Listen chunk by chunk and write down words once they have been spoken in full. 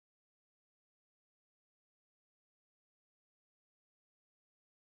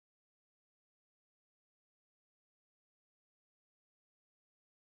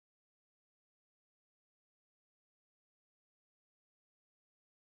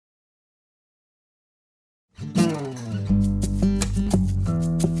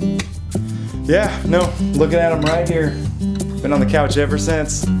Yeah, no, looking at him right here. Been on the couch ever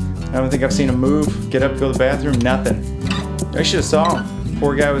since. I don't think I've seen him move, get up, go to the bathroom, nothing. I should have saw him.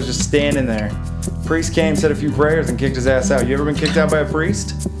 Poor guy was just standing there. Priest came, said a few prayers, and kicked his ass out. You ever been kicked out by a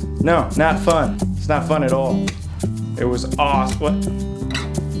priest? No, not fun. It's not fun at all. It was awesome. What?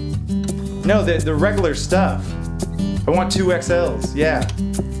 No, the regular stuff. I want 2 XLs, yeah.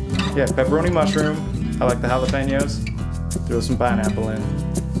 Yeah, pepperoni mushroom. I like the jalapenos. Throw some pineapple in.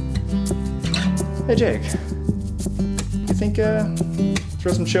 Hey Jake, you think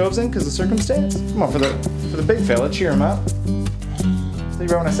throw some shoves in because of the circumstance? Come on, for the big fella, cheer him up. I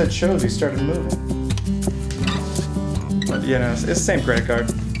think right when I said shoves, he started moving. But you know, it's the same credit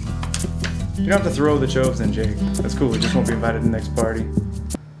card. You don't have to throw the shoves in, Jake. That's cool. You just won't be invited to the next party.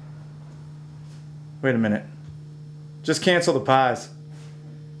 Wait a minute. Just cancel the pies.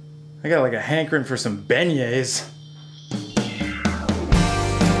 I got like a hankering for some beignets.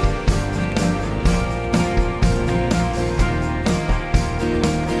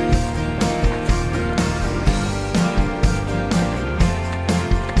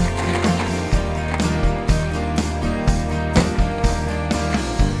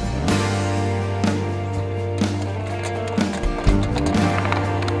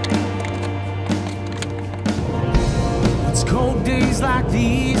 Like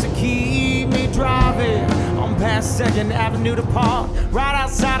these that keep me driving on past 2nd Avenue to Park, right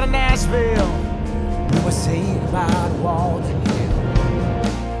outside of Nashville. We were saved by the wall that hill.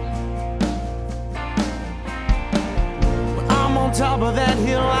 Well, I'm on top of that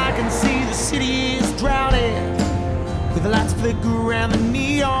hill, I can see the city is drowning, with the lights flicker around, the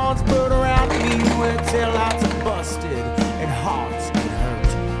neons burn around me, where taillights are busted and hearts get hurt.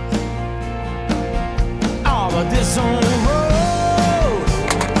 All of this on the road.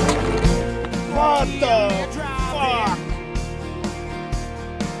 What the fuck?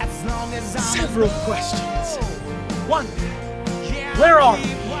 Several questions. 1. Where are we?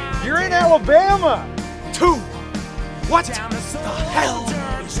 You're in Alabama. 2. What the hell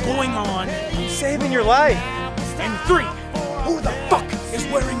is going on? I'm saving your life. And 3. Who the fuck is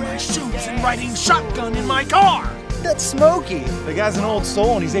wearing my shoes and riding shotgun in my car? That's Smokey. The guy's an old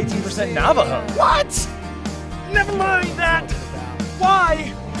soul and he's 18% Navajo. What? Never mind that.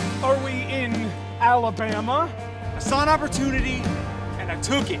 Why are we in Alabama? I saw an opportunity and I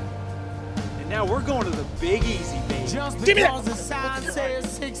took it. And now we're going to the Big Easy, baby. Give me that!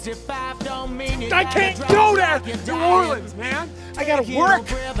 I can't go to New Orleans, man! I gotta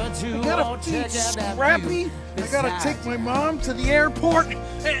work! I gotta feed Scrappy! I gotta take my mom to the airport!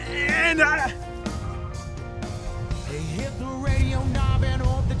 And I'm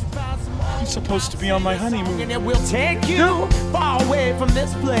supposed to be on my honeymoon. And it will take you far away from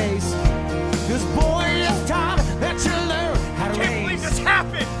this place. This boy, it's time that you learn how to race. I can't believe this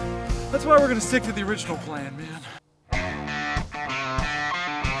happened! That's why we're gonna stick to the original plan, man.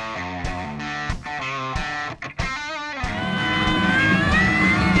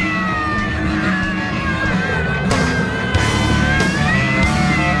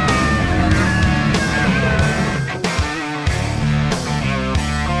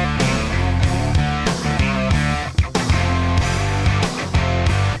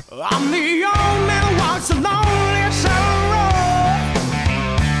 I'm the old man who walks a lonely side road.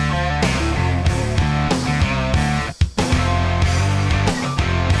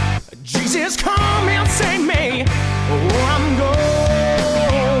 Jesus, come and save me, or I'm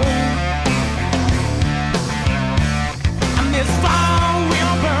gone. And this fire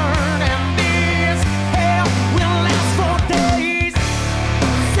will burn, and this hell will last for days.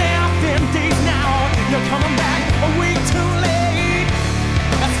 7 days now, you're coming back a week too late.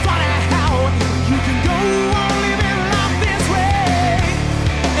 That's funny how you can go on living life this way.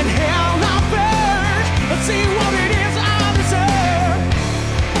 And hell not burn, let's see what it is I deserve.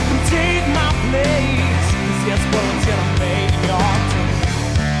 And take my place, 'cause this world's gonna make your turn.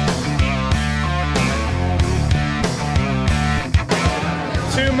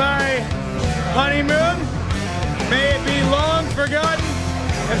 To my honeymoon, may it be long forgotten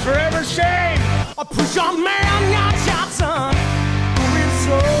and forever shamed. A push on man, got shot, son.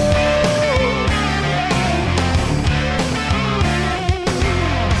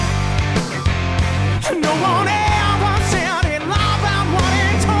 No one ever said it loud about what he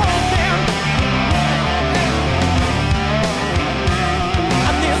told them.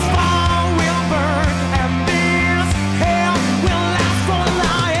 And this fire will burn, and this hell will last for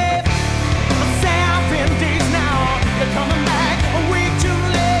life. 7 days now, you're coming back a week too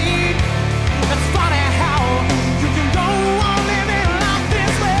late. It's funny how you can go on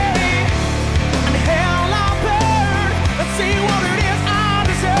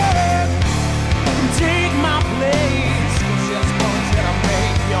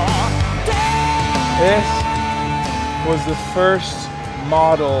was the first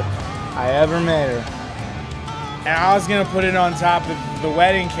model I ever made her. And I was gonna put it on top of the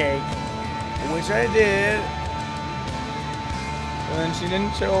wedding cake, which I did. And then she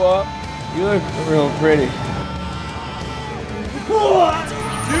didn't show up. You look real pretty. What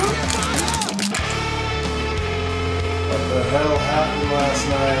the hell happened last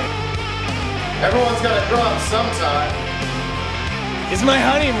night? Everyone's gotta grow up sometime. It's my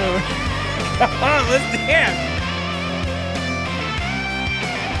honeymoon. Come on, let's dance.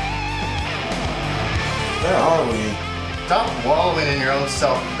 Where are we? Stop wallowing in your own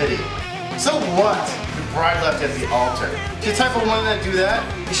self-pity. So what? Your bride left at the altar. She's the type of woman that do that,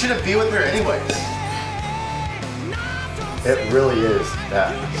 you shouldn't be with her anyways. It really is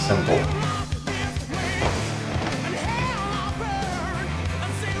that simple.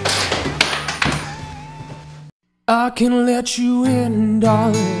 I can let you in,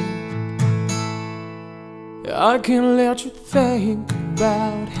 darling. I can let you think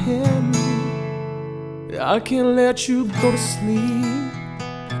about him. I can let you go to sleep.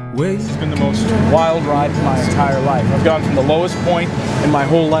 It's been the most wild ride of my entire life. I've gone from the lowest point in my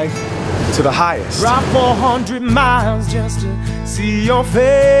whole life to the highest. Drive 400 miles just to see your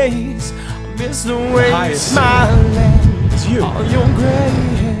face. I miss the way you're smiling. It's you. All your gray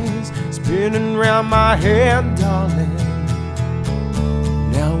hairs spinning around my head, darling.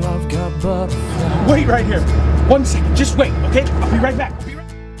 Now I've got butterflies. Wait right here. 1 second. Just wait, okay? I'll be right back.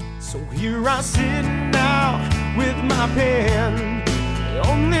 So here I sit now with my pen. The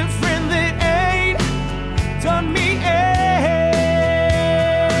only friend that ain't done me in.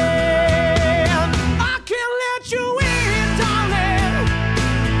 I can let you in, darling.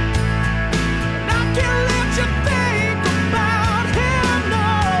 And I can let you think about him,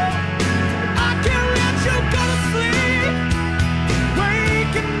 no. I can let you go to sleep,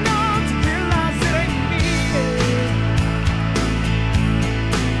 waking up to realize it ain't me.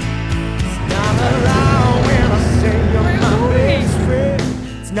 It's not a lie when I say you're my best friend.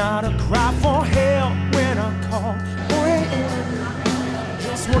 It's not a cry for help when I call.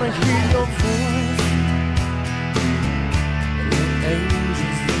 Just wanna hear your voice. Let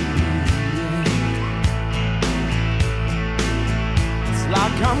angels lead. It's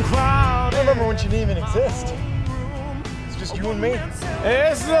like I'm crowded. I remember when she didn't even exist. It's just you and me.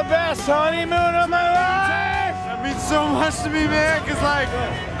 This is the best honeymoon of my life! That means so much to me, man, because, like,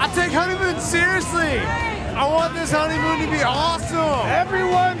 I take honeymoons seriously. I want this honeymoon to be awesome.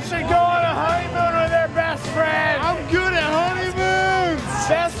 Everyone should go on a honeymoon with their best friend. I'm good at honeymoons.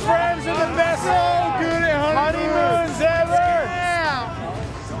 Best friends in